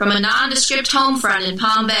From a nondescript home front in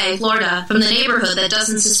Palm Bay, Florida, from the neighborhood that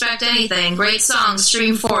doesn't suspect anything, great songs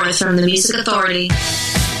stream forth from the Music Authority.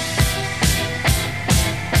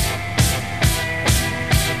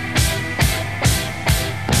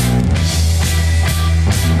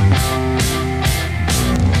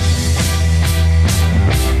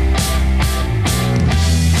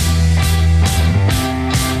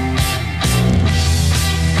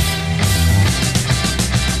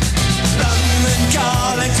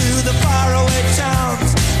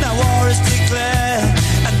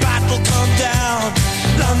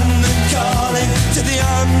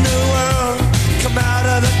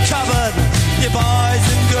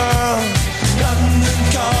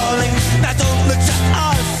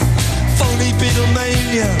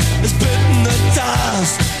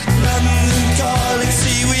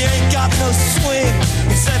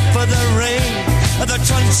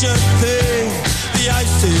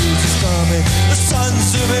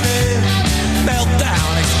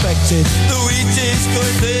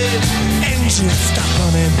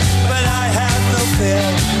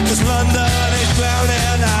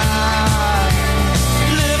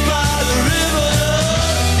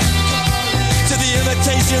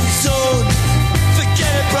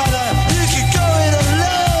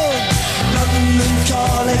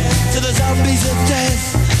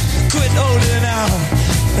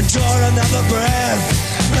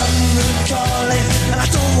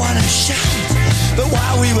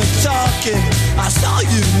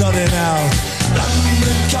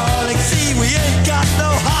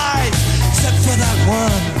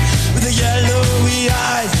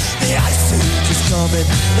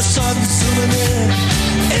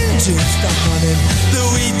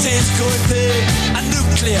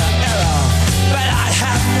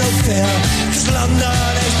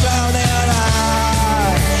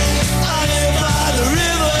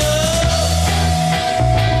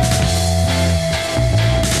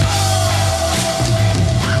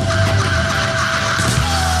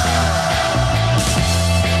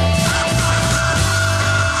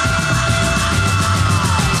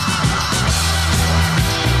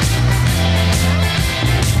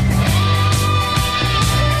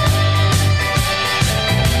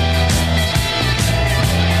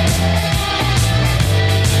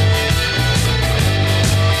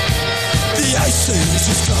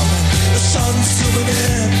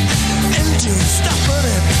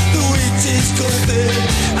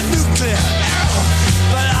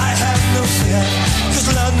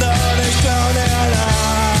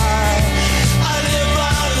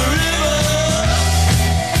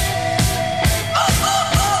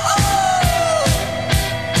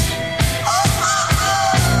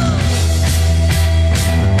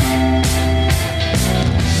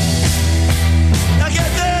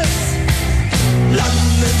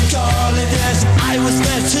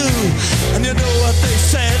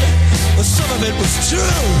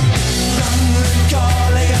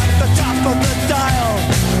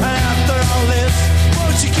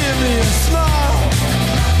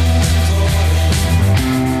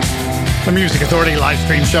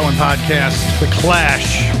 Show and podcast, The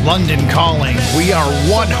Clash, London Calling. We are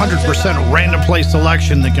 100% random play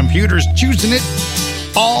selection. The computer's choosing it,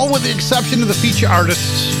 all with the exception of the feature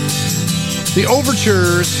artists. The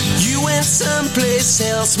overtures. You went someplace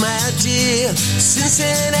else, my dear. Since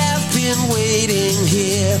then I've been waiting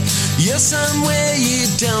here. You're somewhere you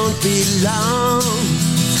don't belong.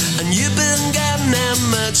 And you've been gone now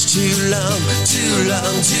much too long, too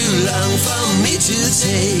long, too long for me to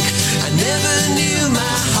take. I never knew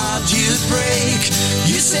my heart you'd break.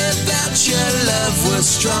 You said that your love was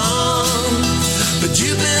strong, but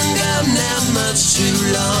you've been gone now much too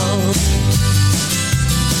long.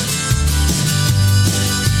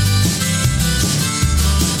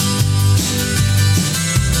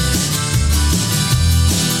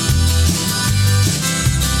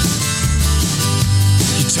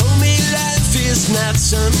 Not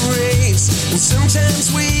some race, and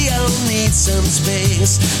sometimes we all need some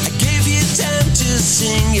space. I gave you time to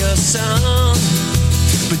sing your song,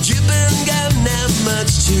 but you've been gone now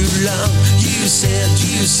much too long. You said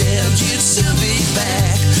you'd still be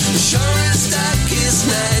back. The shortest, darkest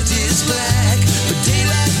night is black, but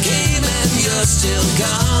daylight came and you're still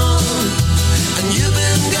gone. And you've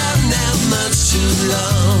been gone now much too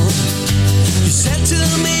long. You said to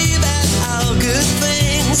me that all good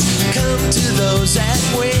things come to those that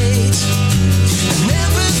wait. I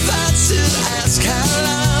never thought to ask how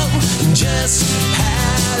long and just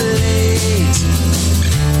how late.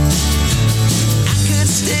 I could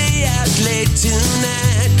stay out late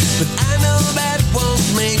tonight, but I know that won't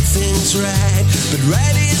make things right. But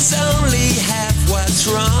right is only half what's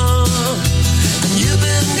wrong. And you You've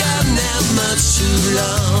been gone now much too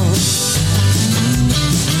long.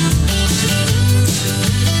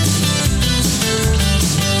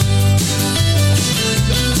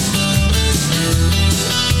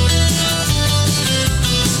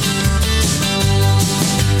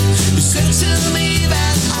 You said to me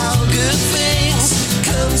that all good things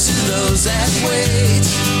come to those that wait.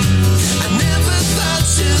 I never thought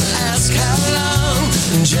to ask how long,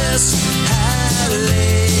 just how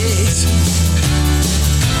late.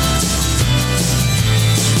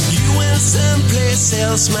 You went someplace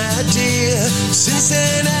else, my dear. Since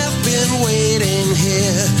then I've been waiting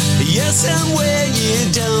here. Yes, I'm where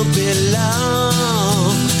you don't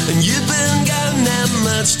belong. And you've been gone not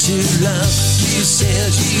much too long. You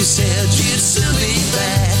said you'd soon be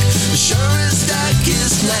back. Sure as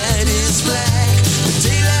darkest night is black. The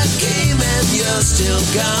daylight came and you're still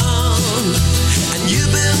gone. And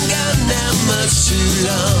you've been gone now much too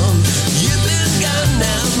long. You've been gone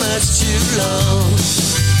now much too long.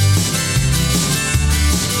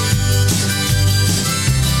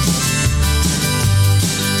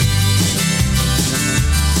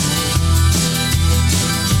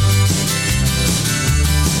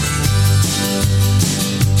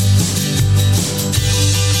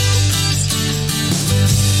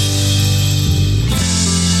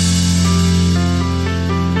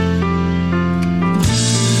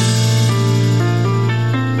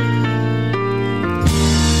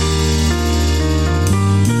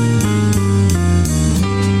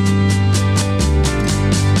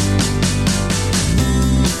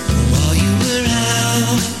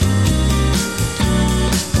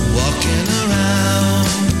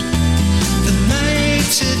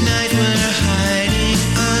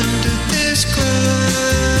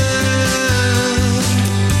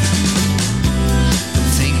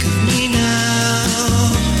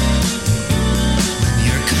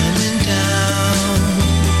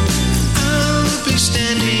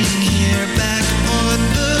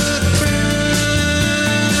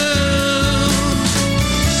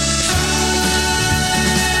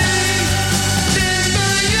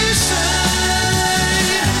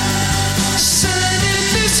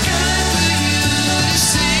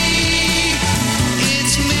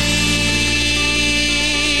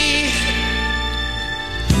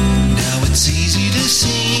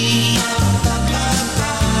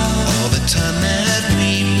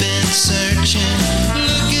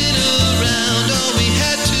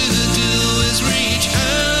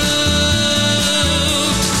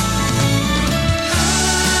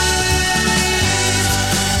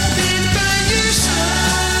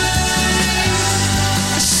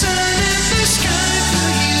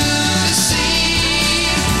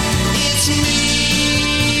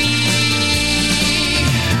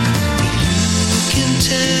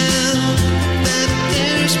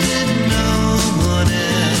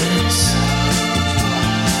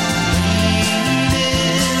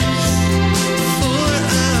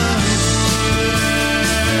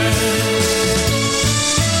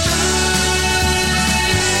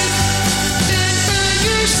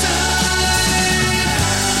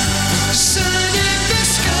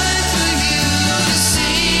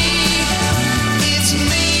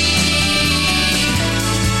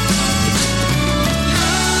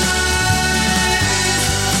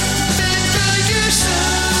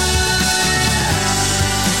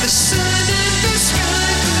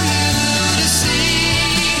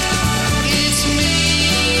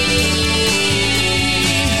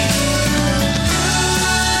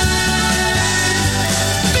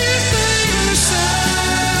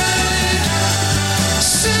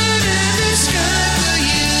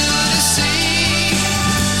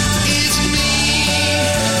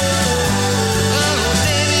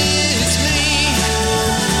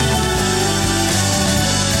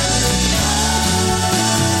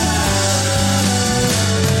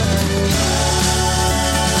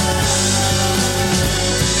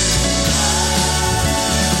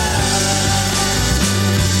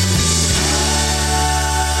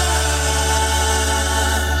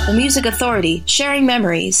 The Music Authority, sharing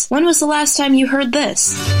memories. When was the last time you heard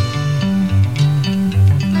this?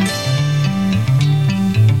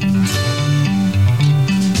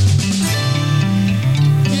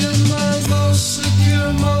 In my most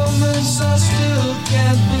secure moments, I still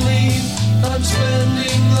can't believe I'm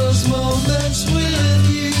spending those moments with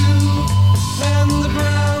you. And the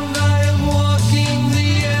ground I am walking,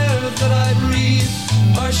 the air that I breathe,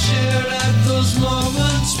 are shared at those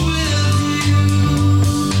moments with you.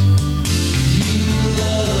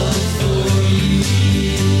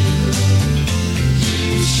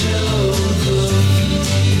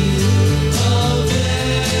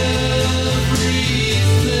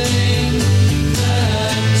 That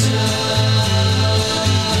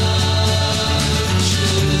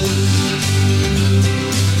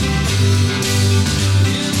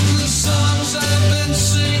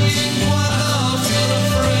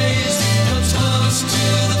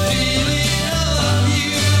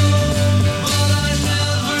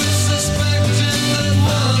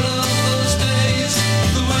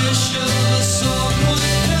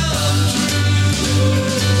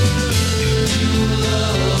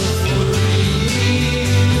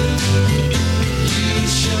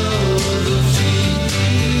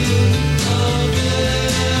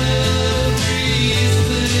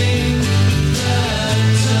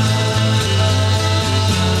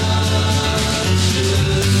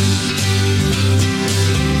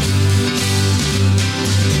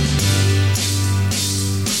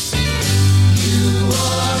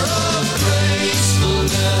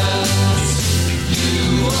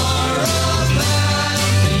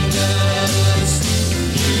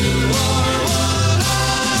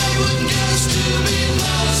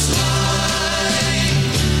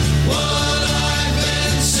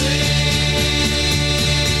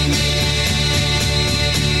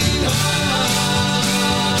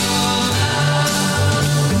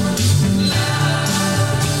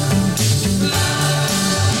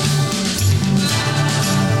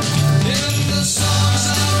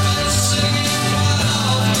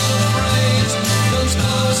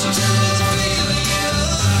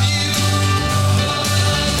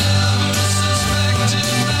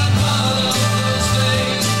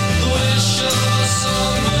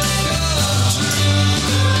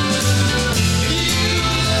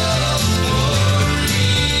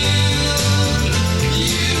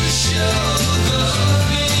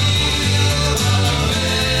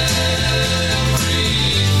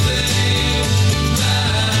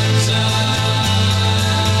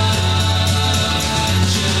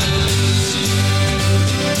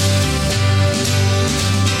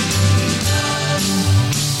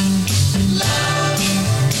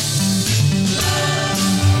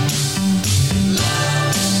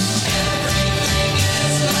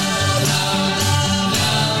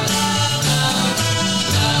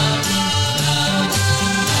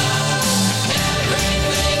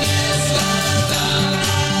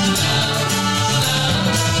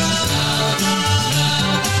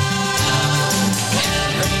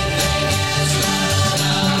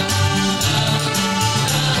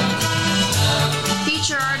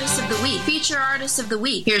Artist of the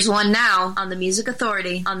Week. Here's one now on the Music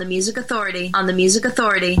Authority, on the Music Authority, on the Music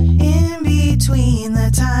Authority. In between the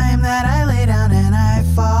time that I lay down and I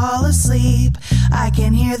fall asleep, I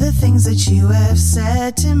can hear the things that you have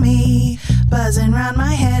said to me. Buzzing round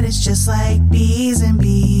my head, it's just like bees and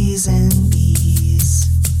bees and bees.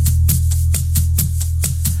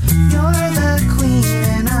 You're the queen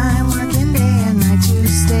and I'm working day and night to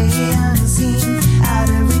stay unseen. Out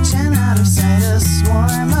of reach and out of sight, a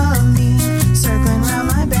swarm of me circling round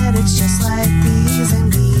my bed, it's just like bees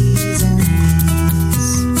and bees and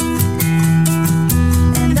bees.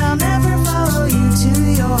 And I'll never follow you to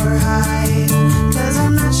your hide, 'cause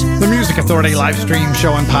I'm not sure. The Music Authority live stream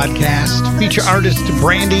show and podcast. Feature artist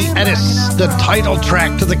Brandy Edis. The title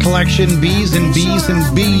track to the collection, Bees and Bees and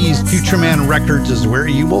Bees. Future Man Records is where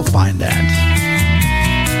you will find that.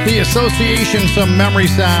 The Association, some memory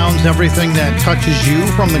sounds, everything that touches you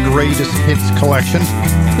from the Greatest Hits collection.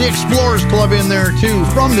 The Explorers Club in there too,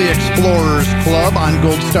 from the Explorers Club on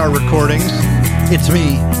Gold Star Recordings. It's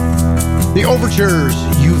me. The Overtures,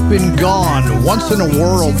 You've Been Gone, Once in a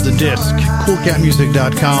World, the disc,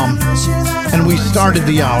 coolcatmusic.com. And we started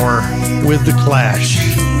the hour with The Clash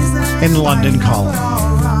in London Calling.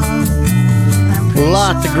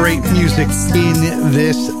 Lots of great music in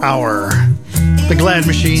this hour. The Glad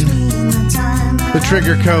Machine, The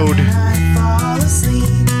Trigger Code,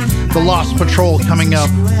 The Lost Patrol coming up,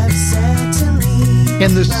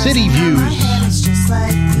 and The City Views.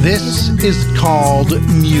 This is called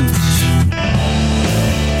Mute.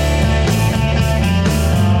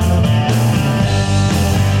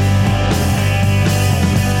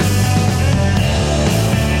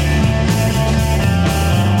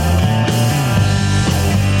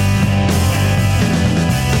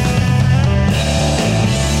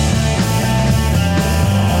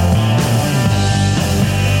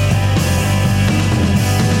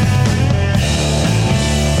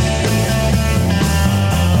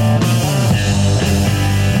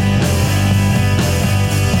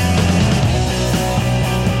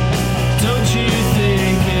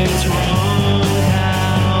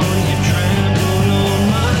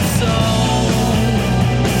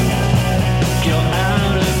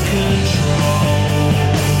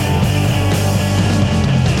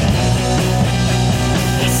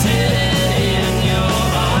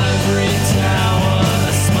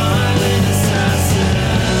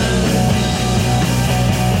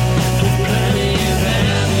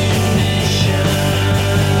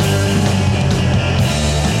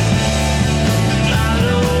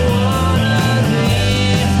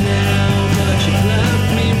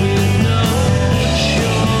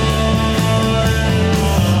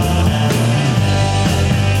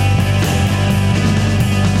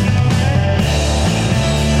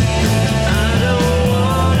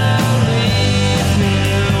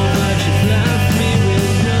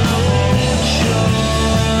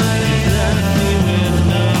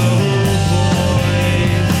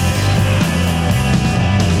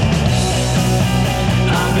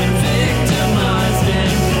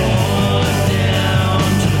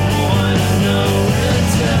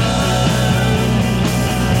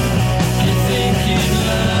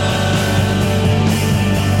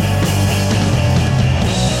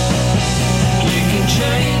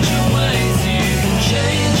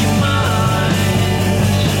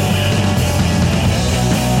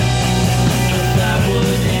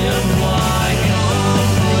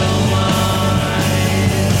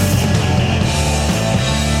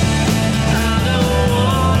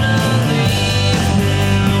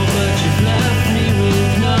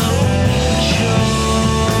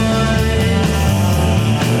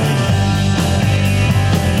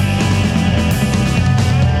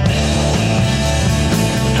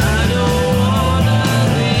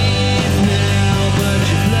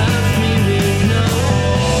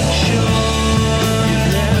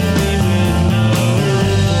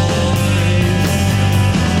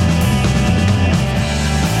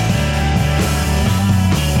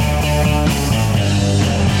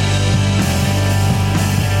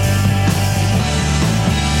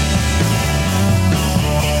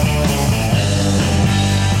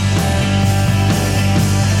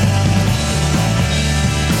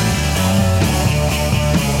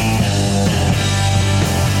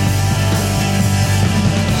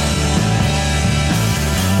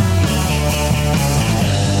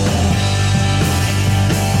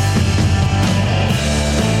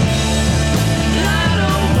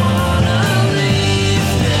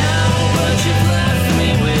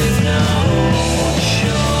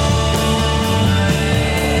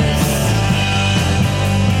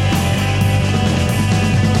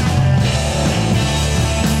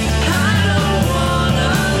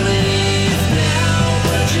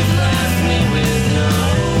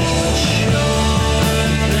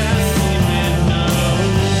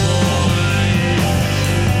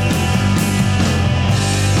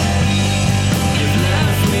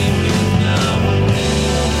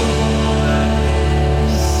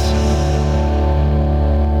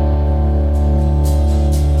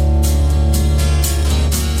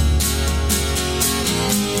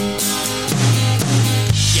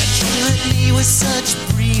 with such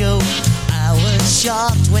brio, I was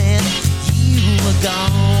shocked when you were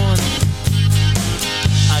gone.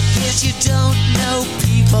 I guess you don't know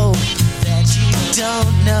people that you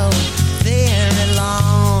don't know very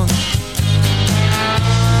long.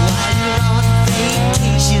 While you're on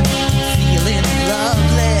vacation, feeling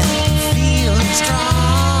lovely, feeling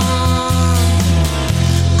strong,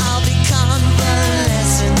 I'll be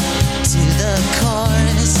convalescing to the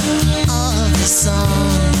chorus of the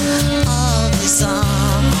song, of the song.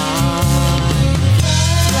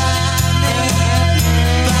 Fly me,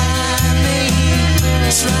 buy me,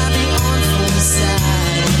 try me on full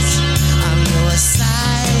size, I'm your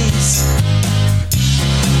size.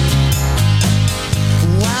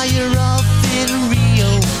 While you're off in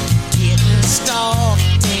Rio, getting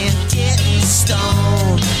stalked and getting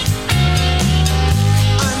stoned,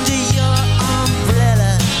 under your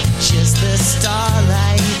umbrella, just the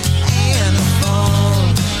starlight and the phone.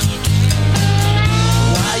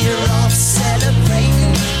 While you're off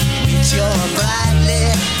celebrating with your brightly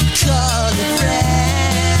colored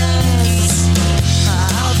friends,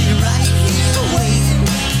 I'll be right here waiting,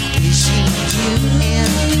 wishing you an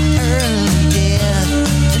early death,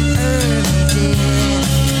 an early death.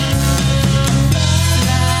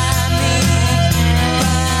 Fly me,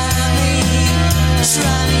 buy me,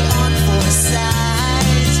 try me on for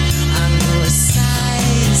size, I'm your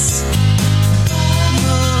size.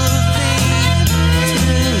 Move me,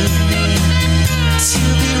 through me, to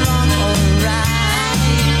be wrong or right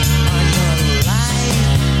on your life.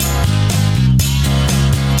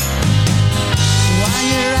 While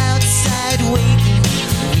you're outside waiting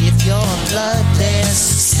with your bloodless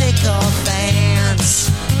sycophants,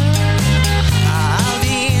 I'll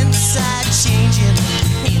be inside changing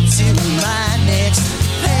into my next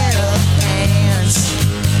pair of pants.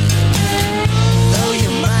 Though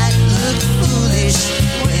you might look foolish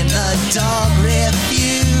when the dog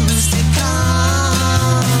refused to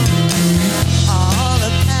come, all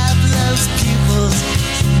of Pablo's pupils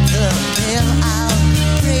keep the bill out.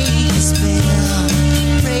 Break the spell,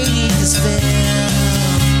 break the spell.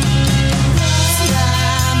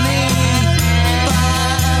 Fly me,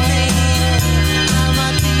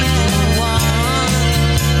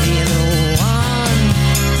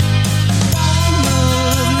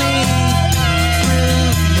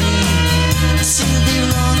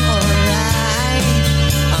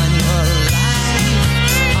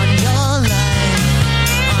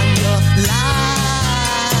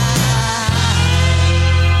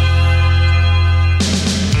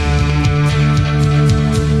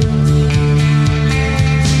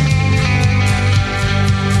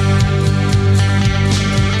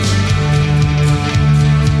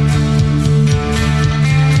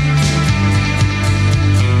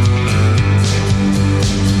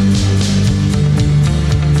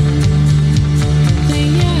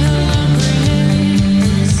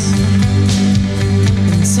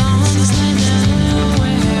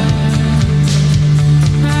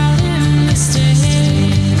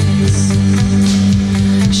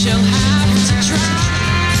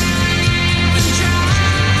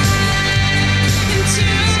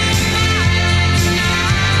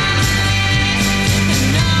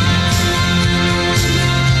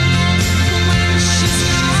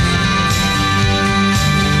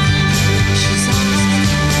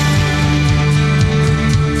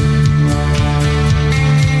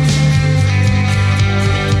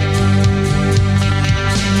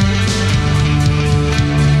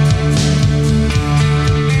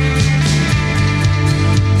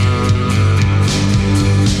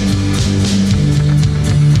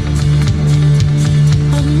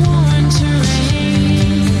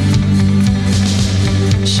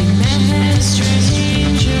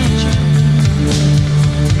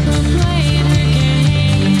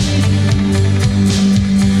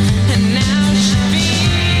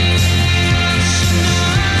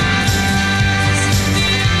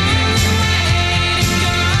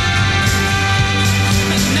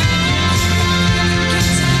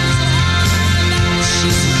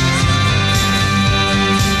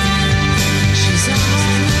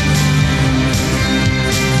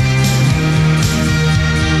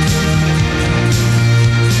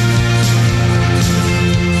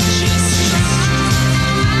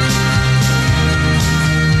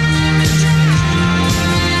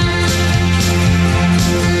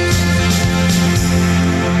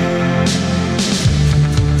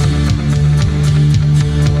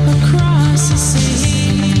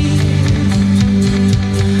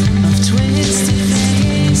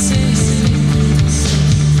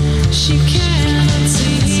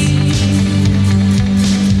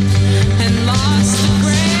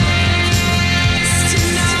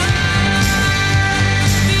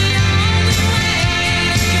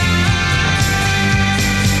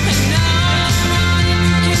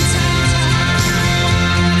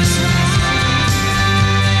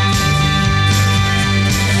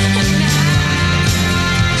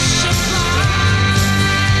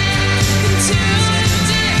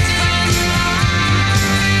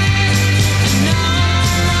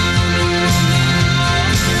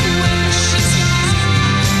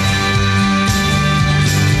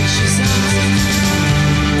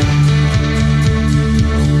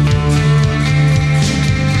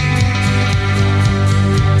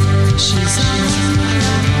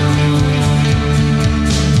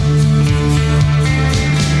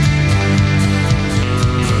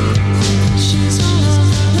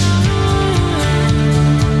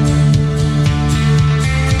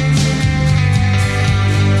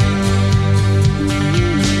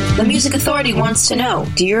 Music Authority wants to know,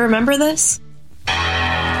 do you remember this?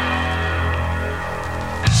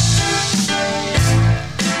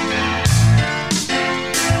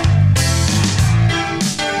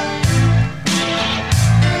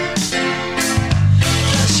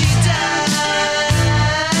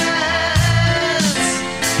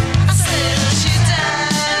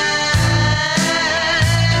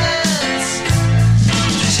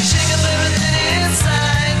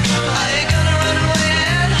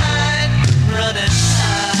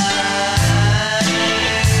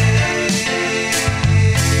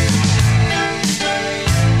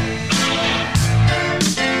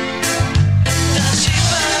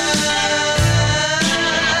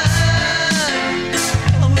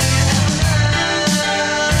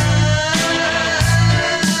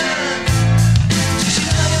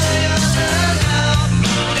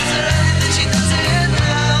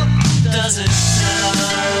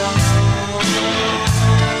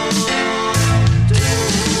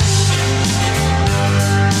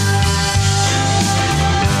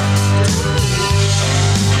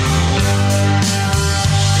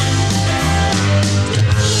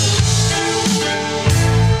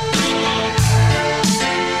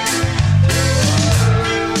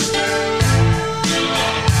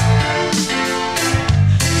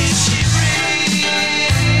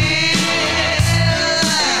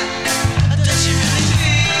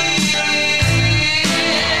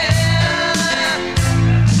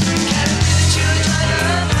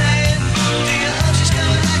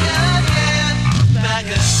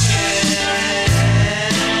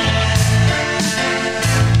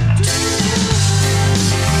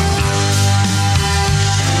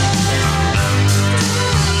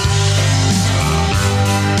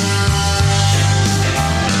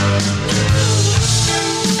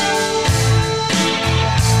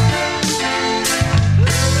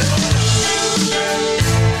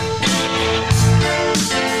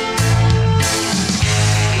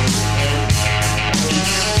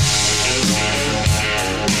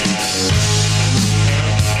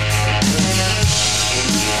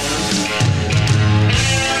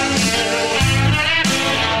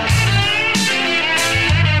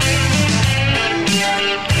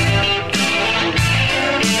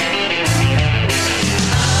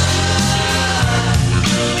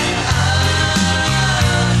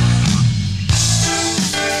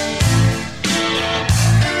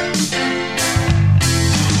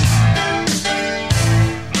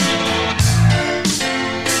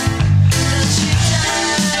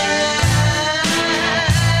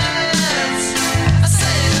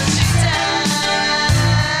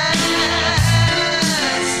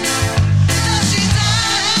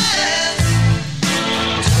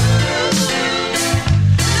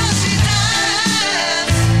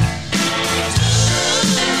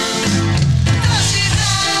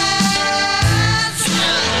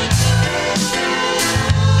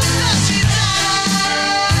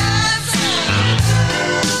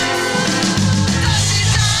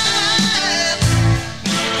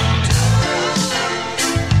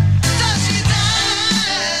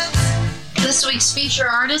 Feature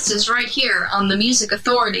artist is right here on the Music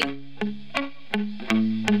Authority. The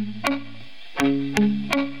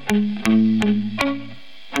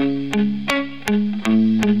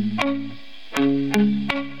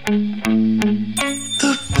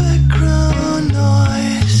background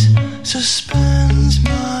noise suspends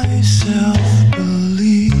my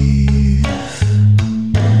self-belief.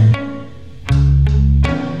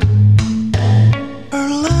 Our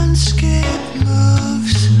landscape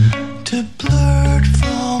moves to blurred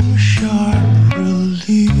from sharp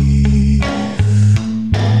relief.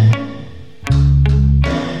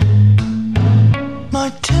 My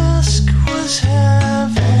task was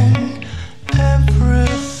having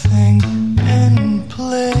everything in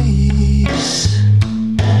place.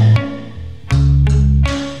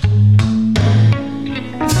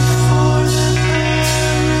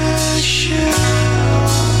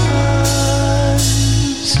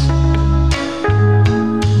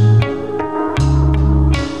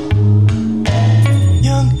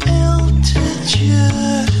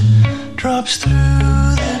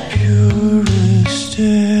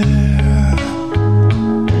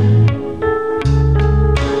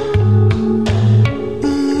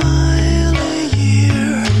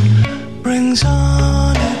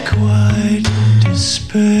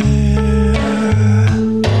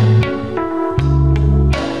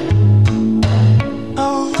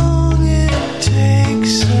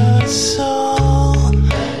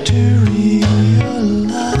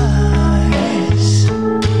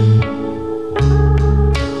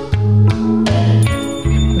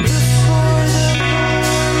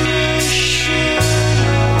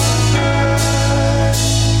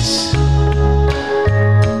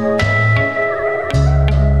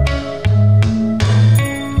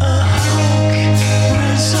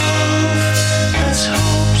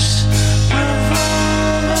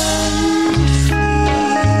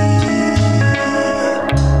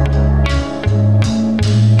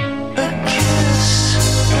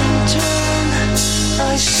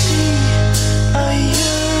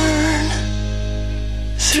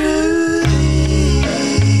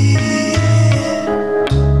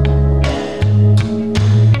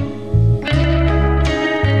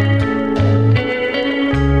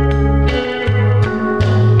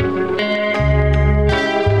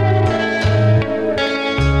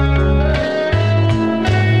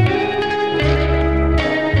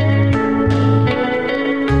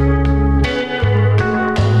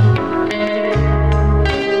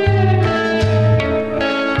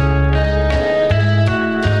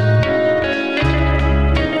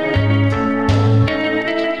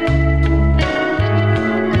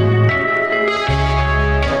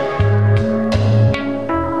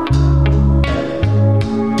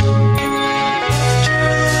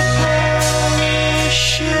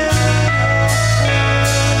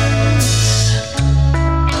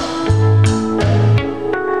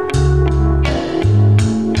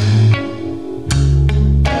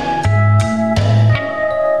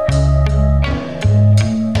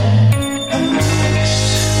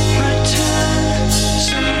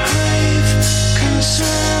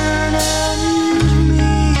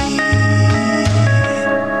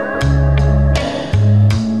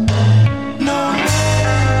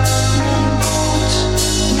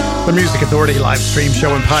 Authority live stream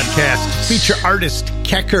show and podcast. Feature artist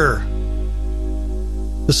Kecker.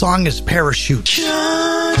 The song is Parachute.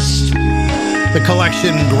 The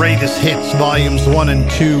collection Greatest Hits, Volumes 1 and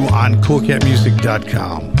 2 on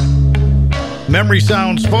CoolCatMusic.com. Memory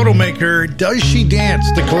Sounds Photo Maker, Does She Dance?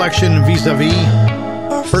 The collection Vis-a-Vis.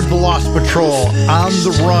 Heard the Lost Patrol, On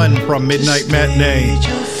the Run from Midnight Matinee.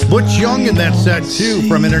 Butch Young in that set too,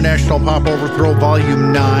 from International Pop Overthrow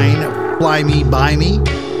Volume 9, Fly Me, By Me.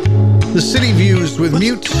 The City Views with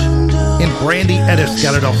Mute, and Brandy Edis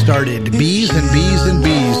got it all started. Bees and Bees and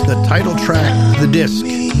Bees, the title track, the disc.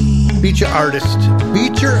 Feature artist,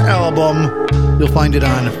 feature album. You'll find it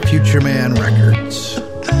on Future Man Records.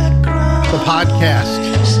 The podcast.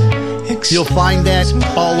 You'll find that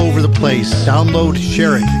all over the place. Download,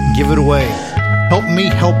 share it, give it away. Help me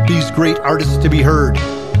help these great artists to be heard.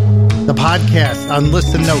 The podcast on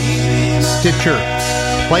Listen Notes, Stitcher,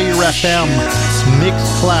 Player FM,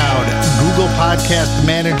 Mixcloud, Google Podcast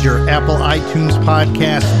Manager, Apple iTunes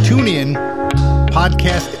Podcast, TuneIn,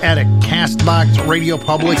 Podcast Addict, CastBox, Radio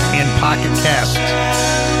Public, and Pocket Cast.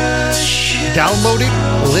 Download it,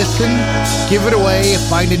 listen, give it away,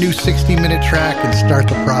 find a new 60-minute track, and start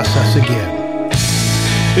the process again.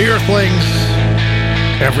 The Earthlings,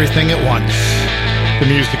 everything at once. The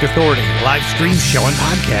Music Authority, live stream show and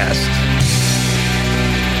podcast.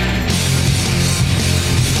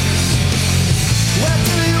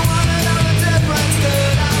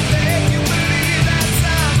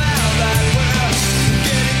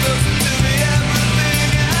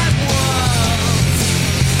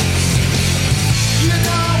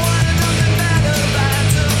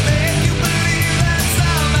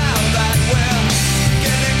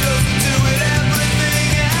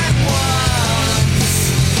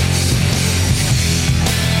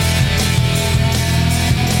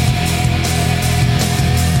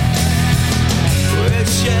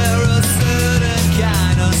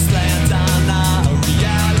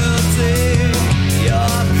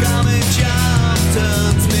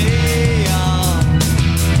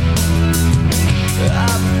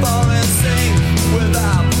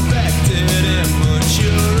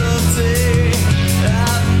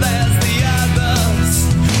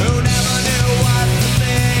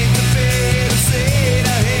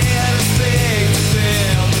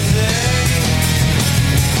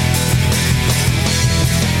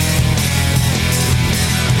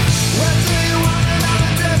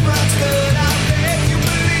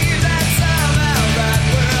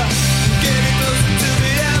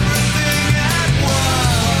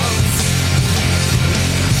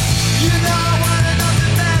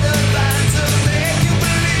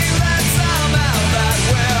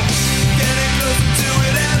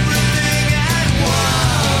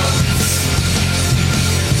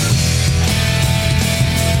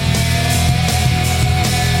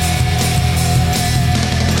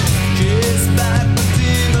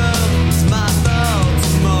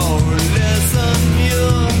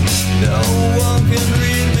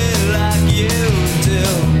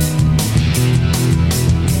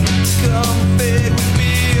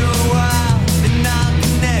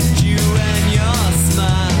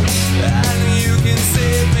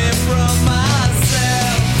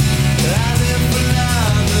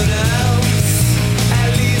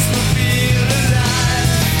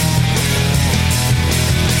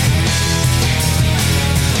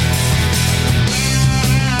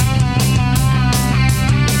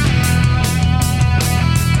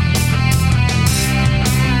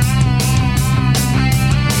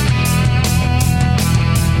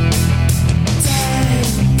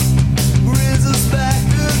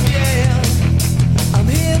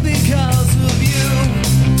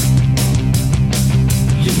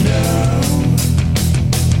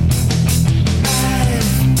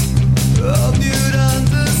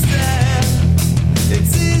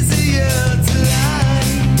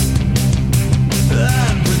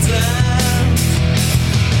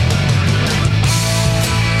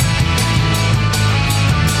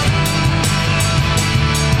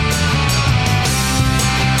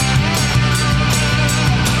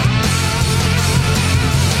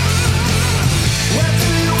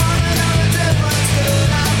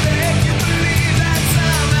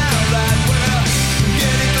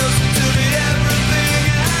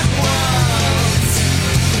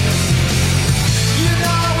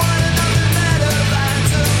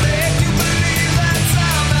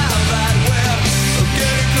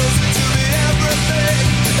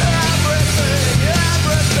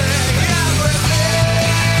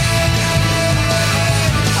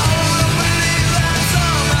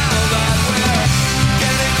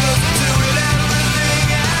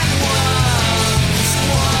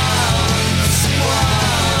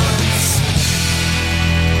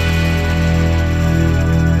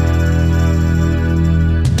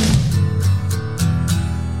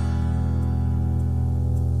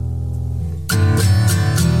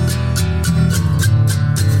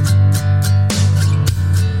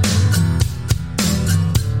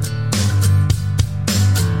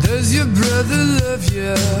 Does your brother love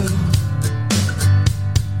you?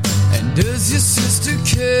 And does your sister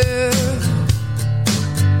care?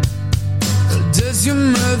 Does your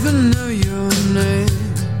mother know your name?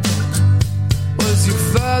 Was your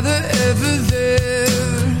father ever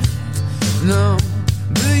there? No,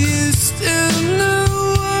 but you still know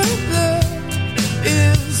what love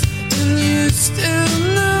is, and you still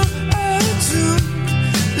know how to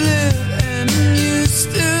live, and you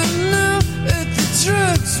still know that the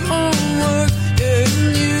drugs won't work,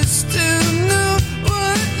 and you still know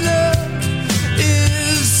what love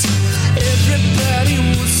is. Everybody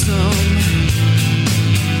wants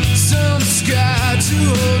some sky to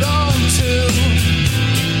hold on to.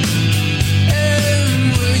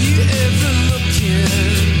 And were you ever looking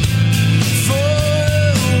for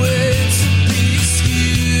a way to be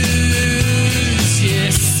excused?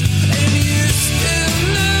 Yes, and you still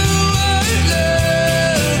know what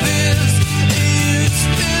love is, and you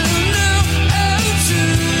still know how to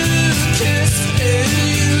kiss, and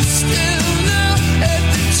you still know that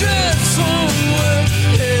the drugs won't work,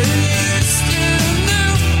 and you still know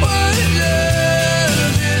what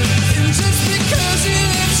love is. And just because you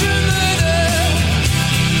left your mother,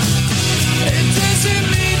 it doesn't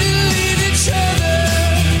mean to leave each other.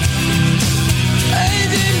 I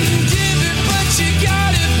didn't give it, but you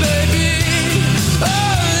got it, baby.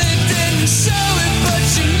 Oh, they didn't show it, but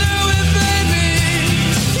you know it, baby.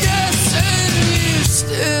 Yes, and you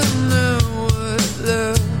still know what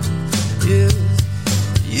love is.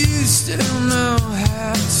 You still know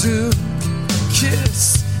how to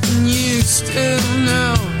kiss, and you still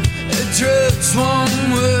know that drugs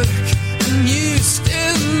won't work, and you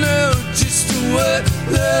still know just what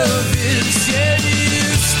love is. Yeah,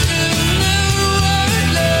 you still know what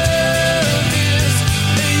love is,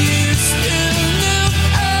 and you still know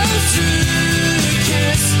how to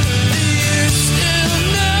kiss, and you still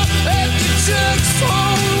know that the drugs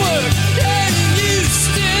won't work, and you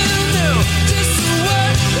still know just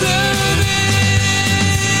what love is.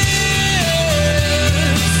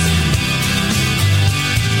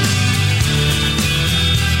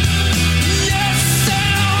 Yes,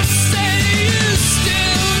 and I'll say you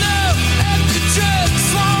still know that the drugs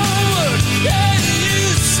won't work, and you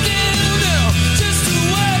still know just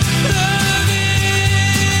what love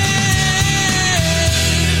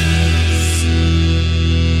is.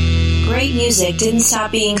 Great music didn't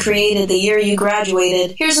stop being created the year you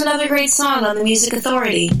graduated. Here's another great song on the Music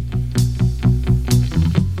Authority.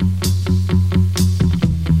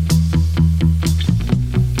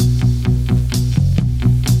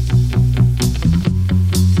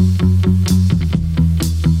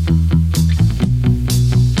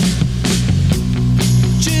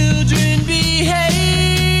 Children behave,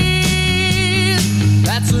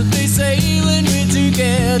 that's what they say when we're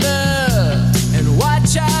together. And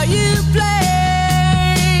watch how you play,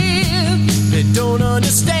 they don't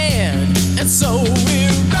understand. And so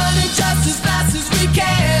we're running just as fast as we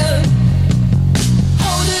can,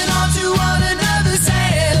 holding on to one another's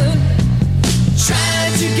hand,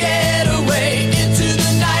 trying to get away into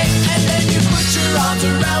the night. And then you put your arms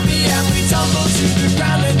around me and we tumble to the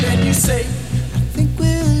ground. And then you say, I think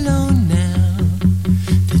we're alone now.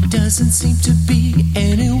 There doesn't seem to be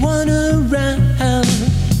anyone around.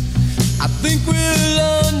 I think we're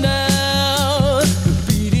alone now. The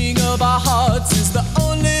beating of our hearts is the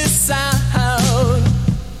only sound.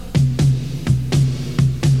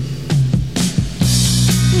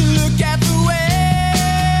 Look at the way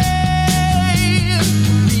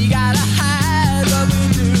we gotta hide what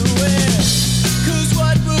we're doing. 'Cause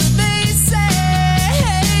what would they say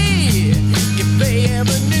if they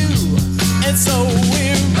ever knew? And so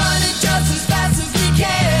we're running just as fast as we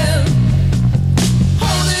can,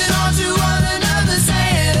 holding on to one another's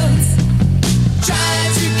hands,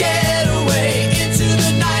 trying to get away into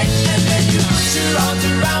the night. And then you put your arms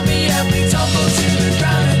around me and we tumble to the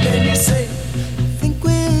ground. And then you say, I think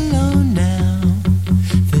we're alone now.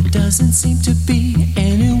 There doesn't seem to be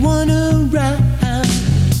anyone around.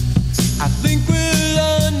 I think we're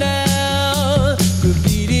alone now. The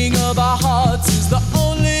beating of our hearts is the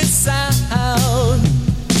only sound.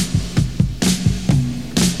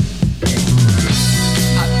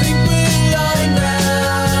 I think we're alone now.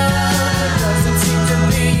 Doesn't seem to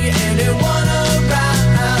be anyone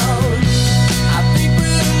around. I think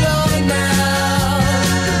we're alone now.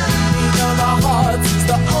 The beating of our hearts is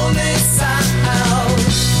the only sound.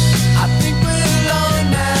 I think we're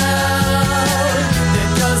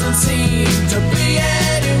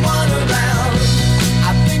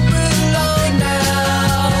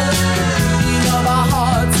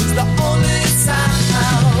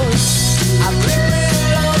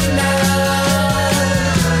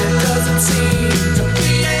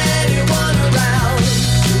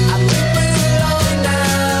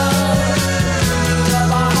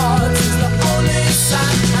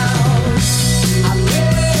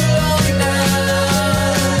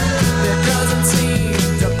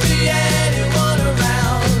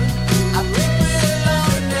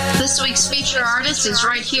artist is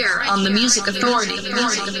right here on the Music Authority.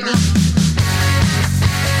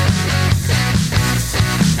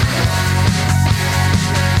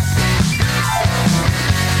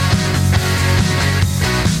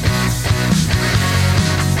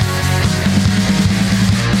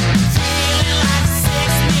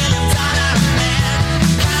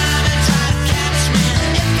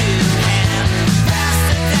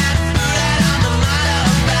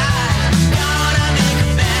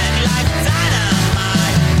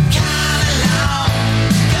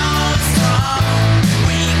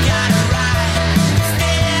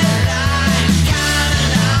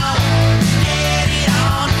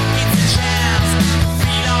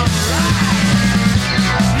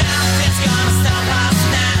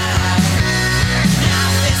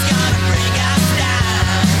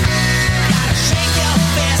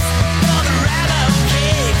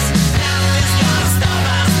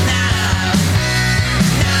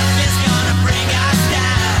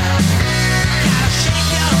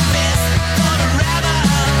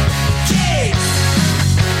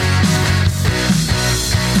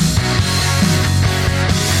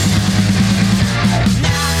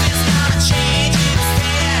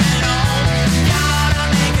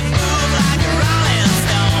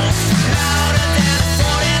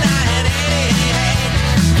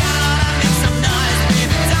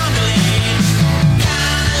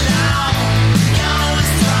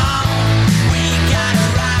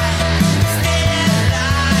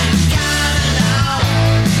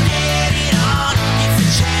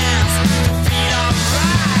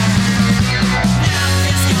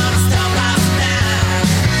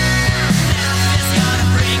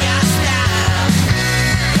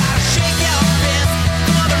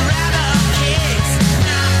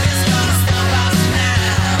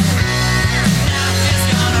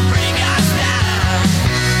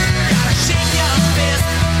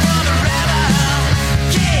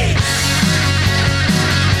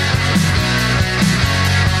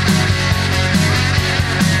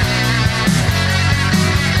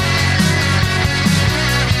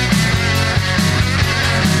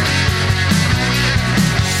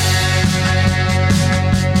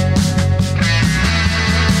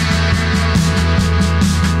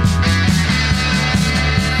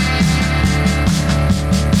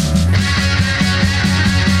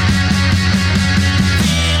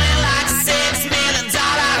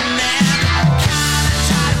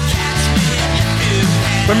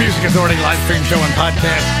 The Music Authority live stream show and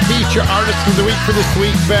podcast. Feature artist of the week for this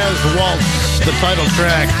week, Baz Waltz. The title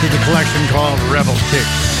track to the collection called Rebel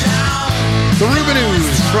Kicks. The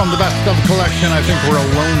Rubinoos from the Best of collection, I Think We're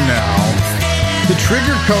Alone Now. The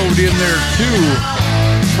Trigger Code in there too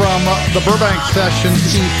from the Burbank Sessions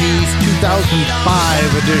EP 2005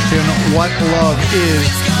 edition, What Love Is.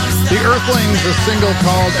 The Earthlings, a single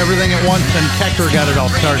called Everything at Once, and Kecker got it all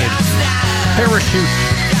started. Parachute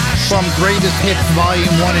from Greatest Hits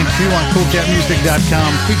Volume 1 and 2 on CoolCatMusic.com.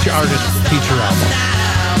 Feature artist, feature album.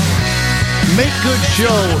 Make Good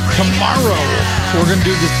Show tomorrow. We're going to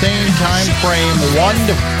do the same time frame, 1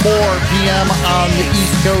 to 4 p.m. on the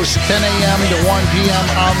East Coast, 10 a.m. to 1 p.m.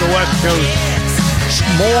 on the West Coast.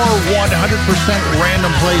 More 100%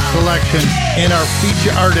 random play selection in our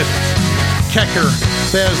feature artists, Kecker,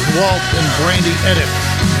 Baz Waltz, and Brandy Edit.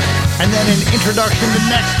 And then an introduction to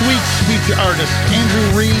next week's feature artists,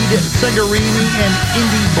 Andrew Reed, Segarini, and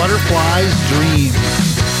Indie Butterfly's Dream.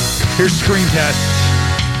 Here's Screen Test.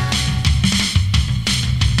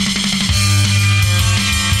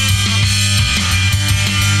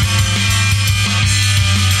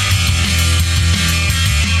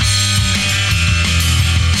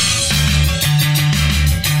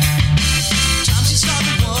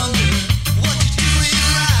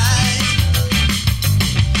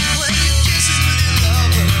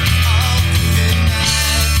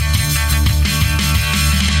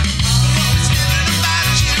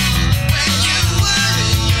 About you when you were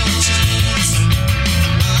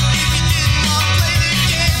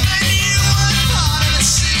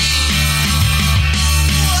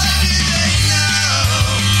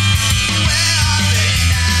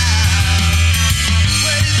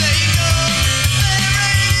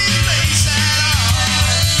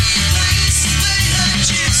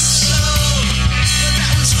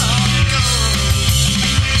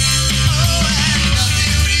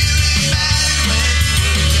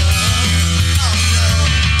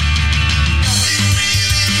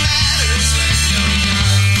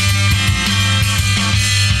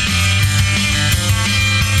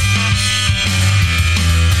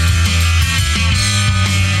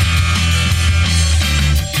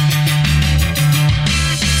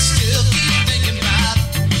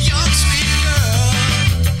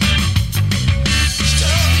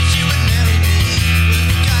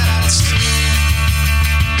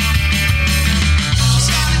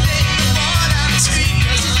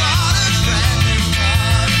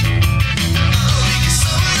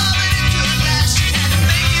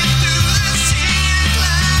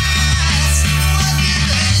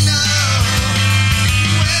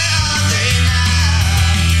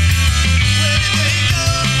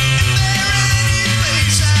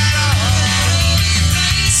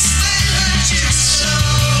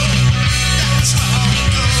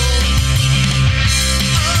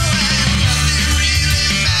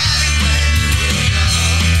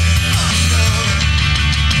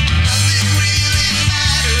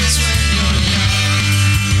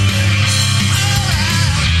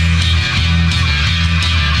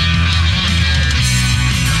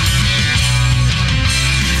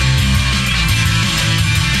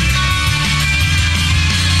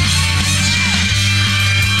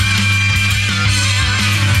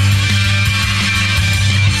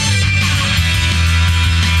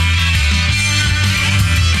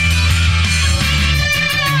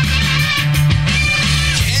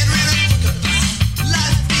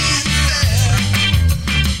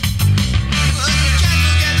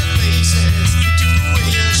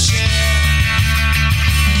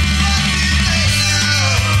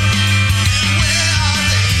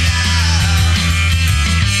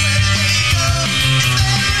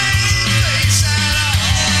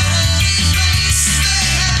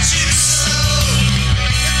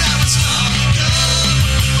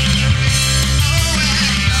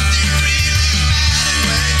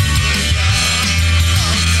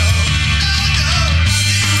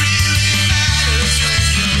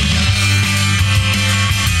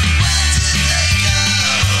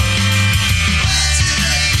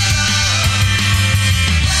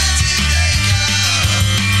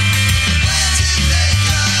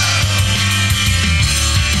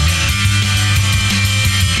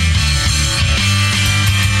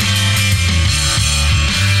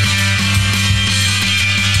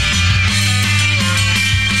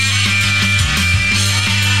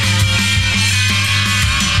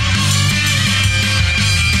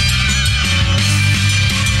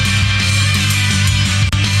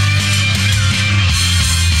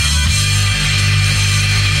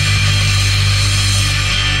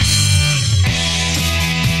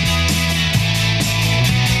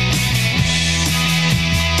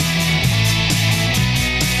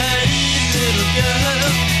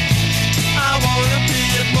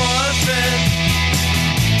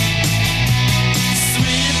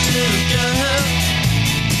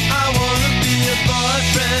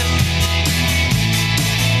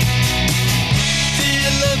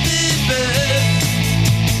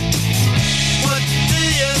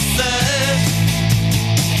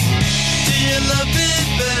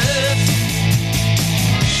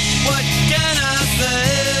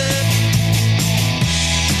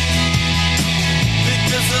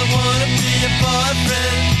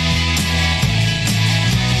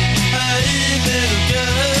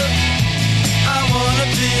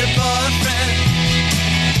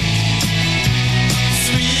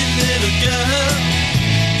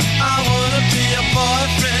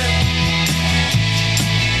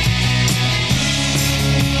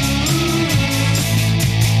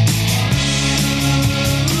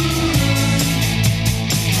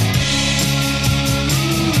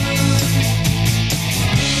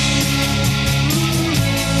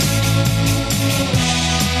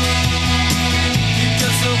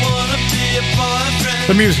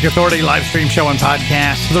The Music Authority live stream show and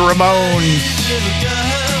podcast. The Ramones.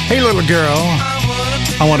 Hey, little girl.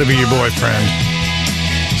 I want to be your boyfriend.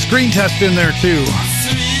 Screen Test in there, too.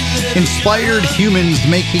 Inspired Humans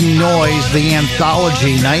Making Noise, the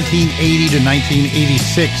anthology, 1980 to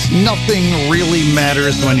 1986. Nothing really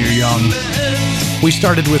matters when you're young. We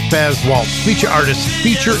started with Baz Waltz, feature artist,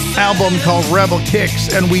 feature album called Rebel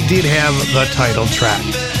Kicks, and we did have the title track.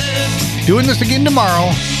 Doing this again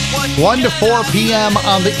tomorrow, 1 to 4 p.m.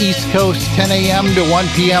 on the East Coast, 10 a.m. to 1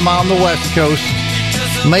 p.m. on the West Coast.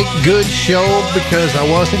 Make good show because I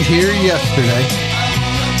wasn't here yesterday.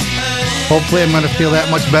 Hopefully I'm going to feel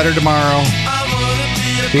that much better tomorrow.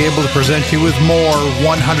 Be able to present you with more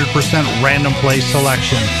 100% random play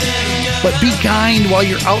selection. But be kind while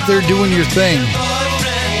you're out there doing your thing.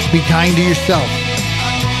 Be kind to yourself.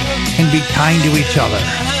 And be kind to each other.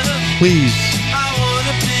 Please.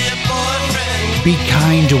 Be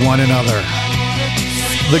kind to one another.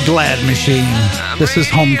 The Glad Machine. This is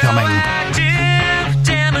Homecoming.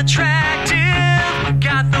 Damn attractive.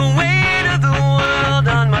 Got the weight of the world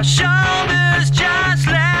on my shoulders, just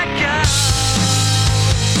like God.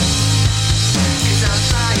 'Cause I'm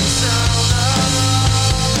flying solo.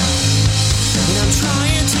 And I'm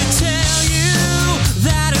trying to tell you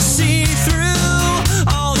that I see through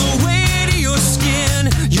all the weight of your skin.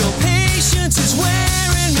 Your patience is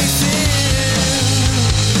wearing me thin.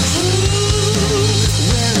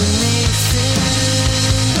 Wearing me thin.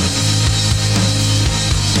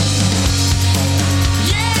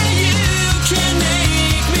 Yeah, you can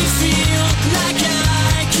make me feel like I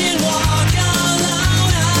can walk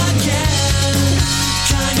alone again.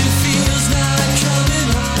 Kind of feels like coming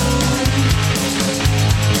home.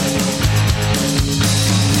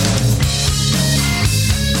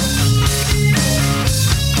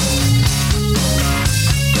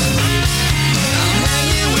 I'm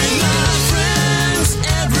hanging with my friends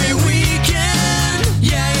every weekend.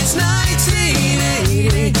 Yeah, it's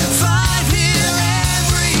 1985 here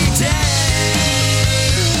every day.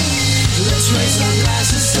 Let's raise our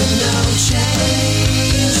glasses to no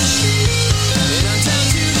change. And I'm down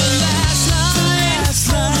to the last line.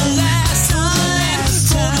 For the last time.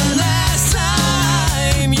 For the last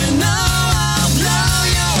time. You know I'll blow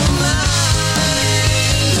your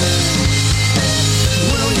mind.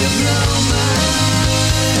 Will you blow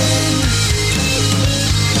mine?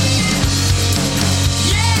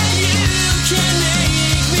 Yeah, you can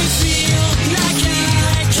make me feel like I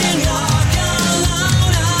can walk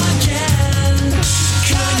alone again.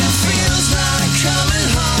 Kind of feels like coming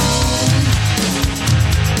home.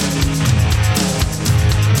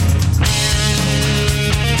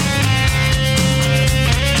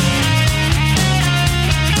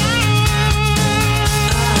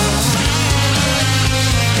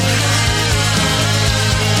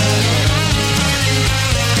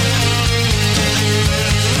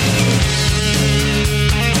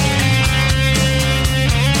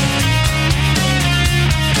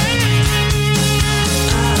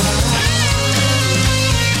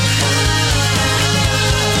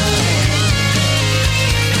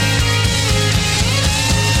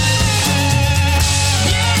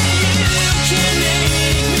 Yeah, you can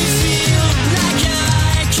make me feel like I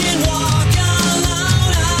can walk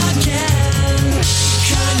alone again.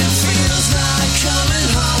 Kind of feels like coming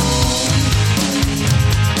home.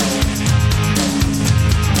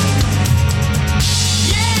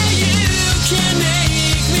 Yeah, you can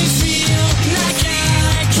make me feel like I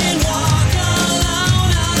can walk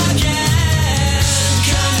alone again.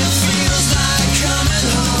 Kind of feels like coming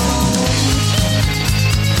home.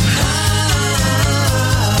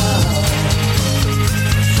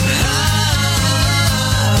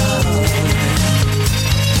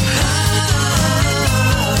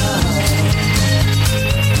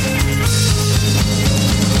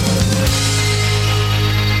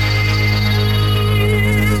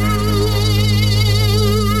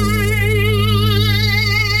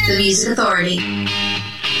 The Music Authority.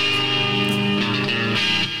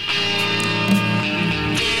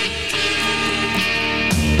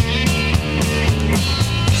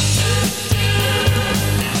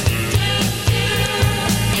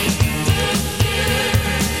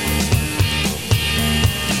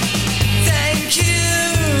 Thank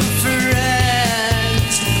you,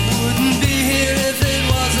 friends. Wouldn't be here if it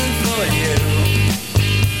wasn't for you.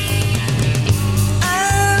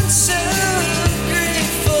 I'm so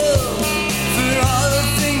grateful for all the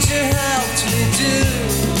things you helped me do.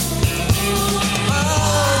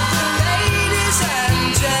 All the ladies and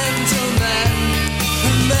gentlemen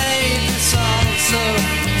who made this all so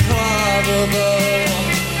probable.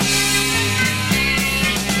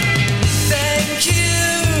 Thank you,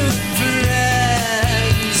 friends.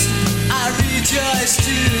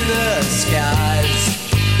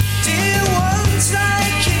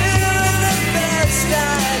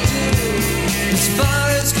 was fun.